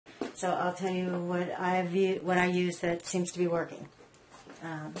So I'll tell you what I use that seems to be working.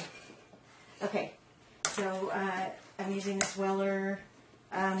 Okay, so I'm using this Weller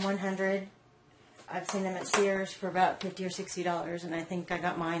 100. I've seen them at Sears for about $50 or $60, and I think I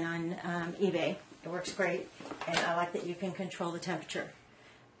got mine on eBay. It works great, and I like that you can control the temperature.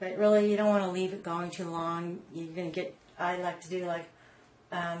 But really, you don't want to leave it going too long. You're going to get, I like to do like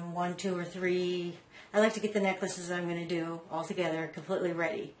 1, 2, or 3. I like to get the necklaces I'm going to do all together, completely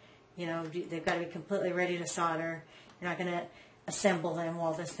ready. You know, they've got to be completely ready to solder. You're not going to assemble them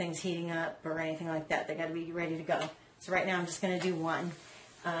while this thing's heating up or anything like that. They've got to be ready to go. So right now I'm just going to do one.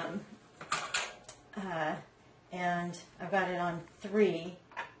 And I've got it on 3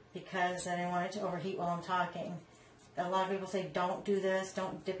 because I didn't want it to overheat while I'm talking. A lot of people say don't do this,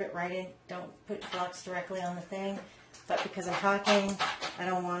 don't dip it right in, don't put flux directly on the thing. But because I'm talking, I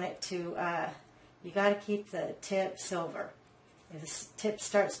don't want it to, you got to keep the tip silver. If the tip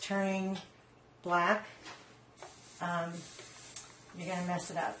starts turning black, you're going to mess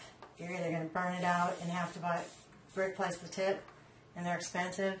it up. You're either going to burn it out and have to replace the tip, and they're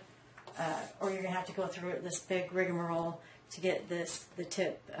expensive, or you're going to have to go through this big rigmarole to get the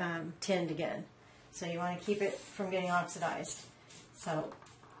tip tinned again. So you want to keep it from getting oxidized. So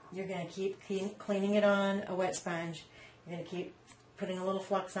you're going to keep cleaning it on a wet sponge. You're going to keep putting a little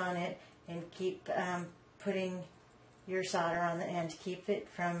flux on it, and keep putting your solder on the end to keep it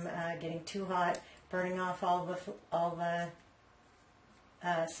from getting too hot, burning off all the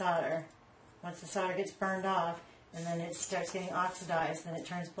solder. Once the solder gets burned off, and then it starts getting oxidized, then it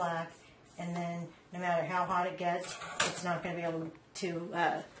turns black, and then no matter how hot it gets, it's not going to be able to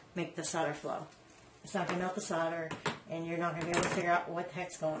make the solder flow. It's not going to melt the solder, and you're not going to be able to figure out what the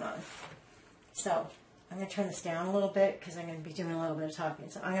heck's going on. So I'm going to turn this down a little bit because I'm going to be doing a little bit of talking.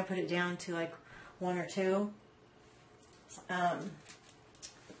 So I'm going to put it down to like 1 or 2. Let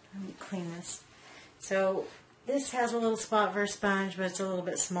me clean this. So this has a little spot for a sponge, but it's a little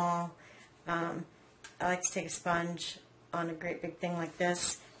bit small. I like to take a sponge on a great big thing like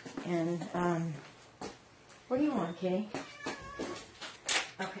this. And what do you want, Kitty?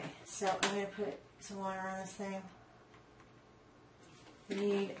 Okay, so I'm going to put some water on this thing. You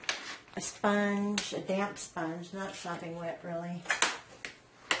need a sponge, a damp sponge, not sopping wet really.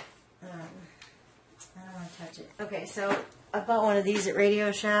 I don't want to touch it. Okay, so I bought one of these at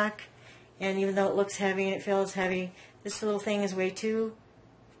Radio Shack, and even though it looks heavy and it feels heavy, this little thing is way too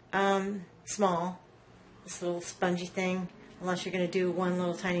small. This little spongy thing, unless you're going to do one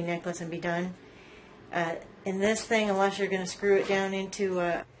little tiny necklace and be done. In this thing, unless you're going to screw it down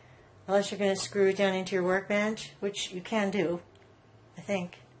into your workbench, which you can do, I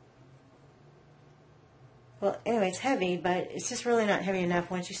think. Well, anyway, it's heavy, but it's just really not heavy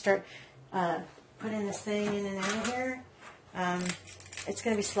enough. Once you start putting this thing in and out of here, it's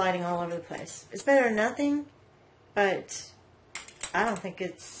going to be sliding all over the place. It's better than nothing, but I don't think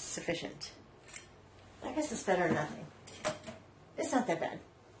it's sufficient. I guess it's better than nothing. It's not that bad.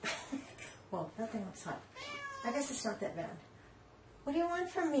 Well, nothing looks hot. I guess it's not that bad. What do you want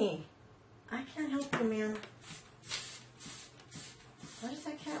from me? I can't help you, man. What does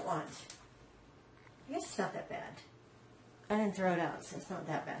that cat want? I guess it's not that bad. I didn't throw it out, so it's not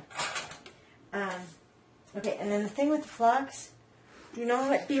that bad. Okay, and then the thing with the flux, do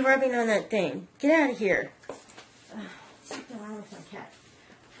not be rubbing on that thing. Get out of here. Something wrong with my cat.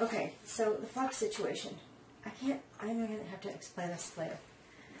 Okay, so the flux situation. I'm going to have to explain this later.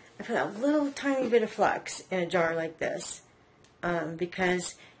 I put a little tiny bit of flux in a jar like this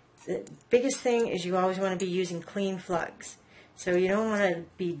because the biggest thing is you always want to be using clean flux. So you don't want to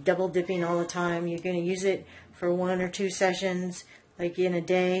be double dipping all the time. You're going to use it for 1 or 2 sessions, like in a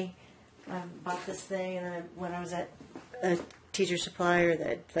day. I bought this thing, and when I was at a teacher supply or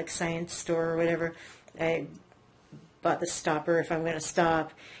the science store or whatever, I bought the stopper if I'm going to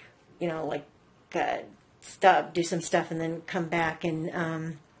stop, stop, do some stuff, and then come back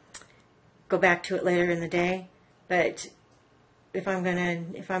and go back to it later in the day. But if I'm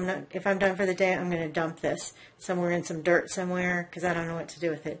done for the day, I'm gonna dump this somewhere in some dirt somewhere because I don't know what to do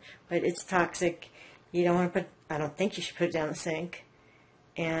with it. But it's toxic. You don't want to I don't think you should put it down the sink.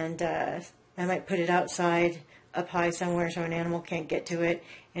 And I might put it outside, up high somewhere, so an animal can't get to it,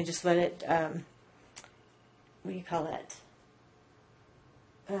 and just let it. What do you call that?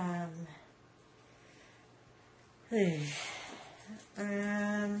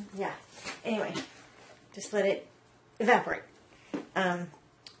 Yeah. Anyway, just let it evaporate.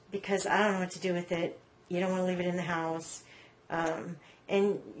 Because I don't know what to do with it. You don't want to leave it in the house. And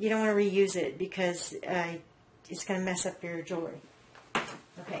you don't want to reuse it because it's going to mess up your jewelry.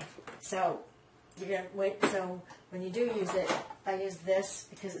 Okay, so you're going to wait. So when you do use it, I use this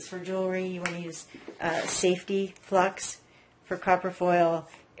because it's for jewelry. You want to use safety flux for copper foil.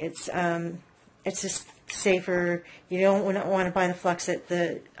 It's just safer. You don't want to buy the flux at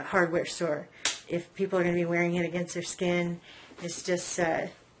the hardware store. If people are going to be wearing it against their skin, it's just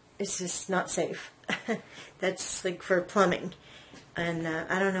not safe. That's like for plumbing, and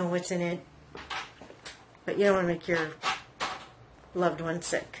I don't know what's in it, but you don't want to make your loved one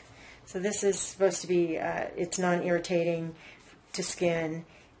sick. So this is supposed to be, it's non-irritating to skin,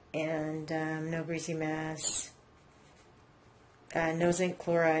 and no greasy mess, no zinc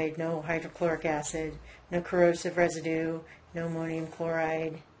chloride, no hydrochloric acid, no corrosive residue, no ammonium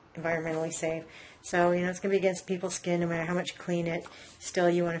chloride, environmentally safe. So, it's going to be against people's skin no matter how much you clean it. Still,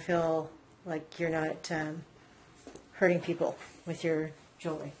 you want to feel like you're not hurting people with your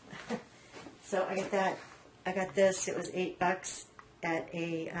jewelry. So I got that. I got this. It was $8 at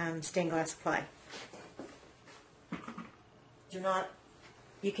a stained glass supply.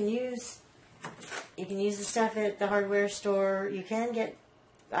 You can use the stuff at the hardware store.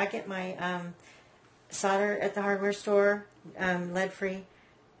 I get my solder at the hardware store, lead free,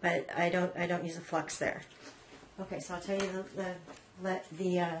 but I don't use the flux there. Okay, so I'll tell you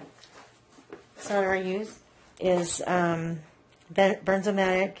the solder I use is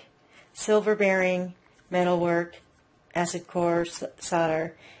Bernzomatic, silver bearing, metalwork, acid core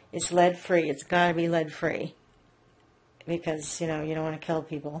solder. It's lead free. It's got to be lead free because you don't want to kill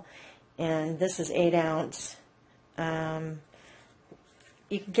people. And this is 8 ounce. You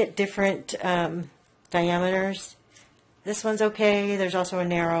can get different diameters. This one's okay. There's also a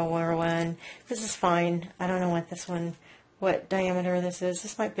narrower one. This is fine. I don't know what diameter this is.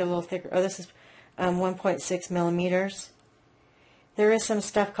 This might be a little thicker. Oh, this is 1.6 millimeters. There is some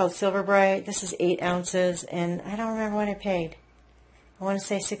stuff called Silver Bright. This is 8 ounces, and I don't remember what I paid. I want to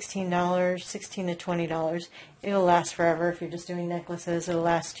say $16, $16 to $20. It'll last forever if you're just doing necklaces. It'll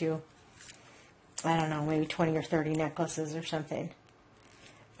last you, I don't know, maybe 20 or 30 necklaces or something.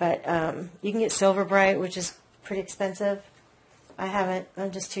 But you can get Silver Bright, which is pretty expensive. I haven't.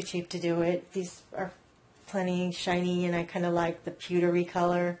 I'm just too cheap to do it. These are plenty shiny, and I kind of like the pewtery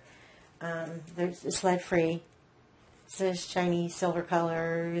color. It's lead free. It's a shiny silver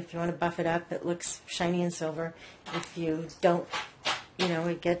color. If you want to buff it up, it looks shiny and silver. If you don't,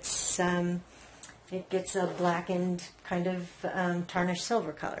 it gets a blackened kind of tarnished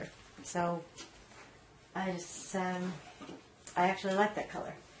silver color. So I actually like that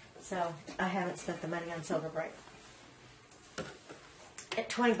color. So I haven't spent the money on Silver Bright. At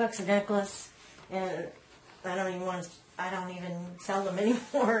 $20 a necklace, and I don't even sell them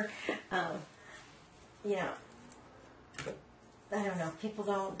anymore. I don't know. People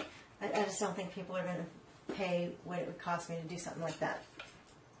don't. I just don't think people are going to pay what it would cost me to do something like that.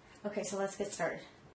 Okay, so let's get started.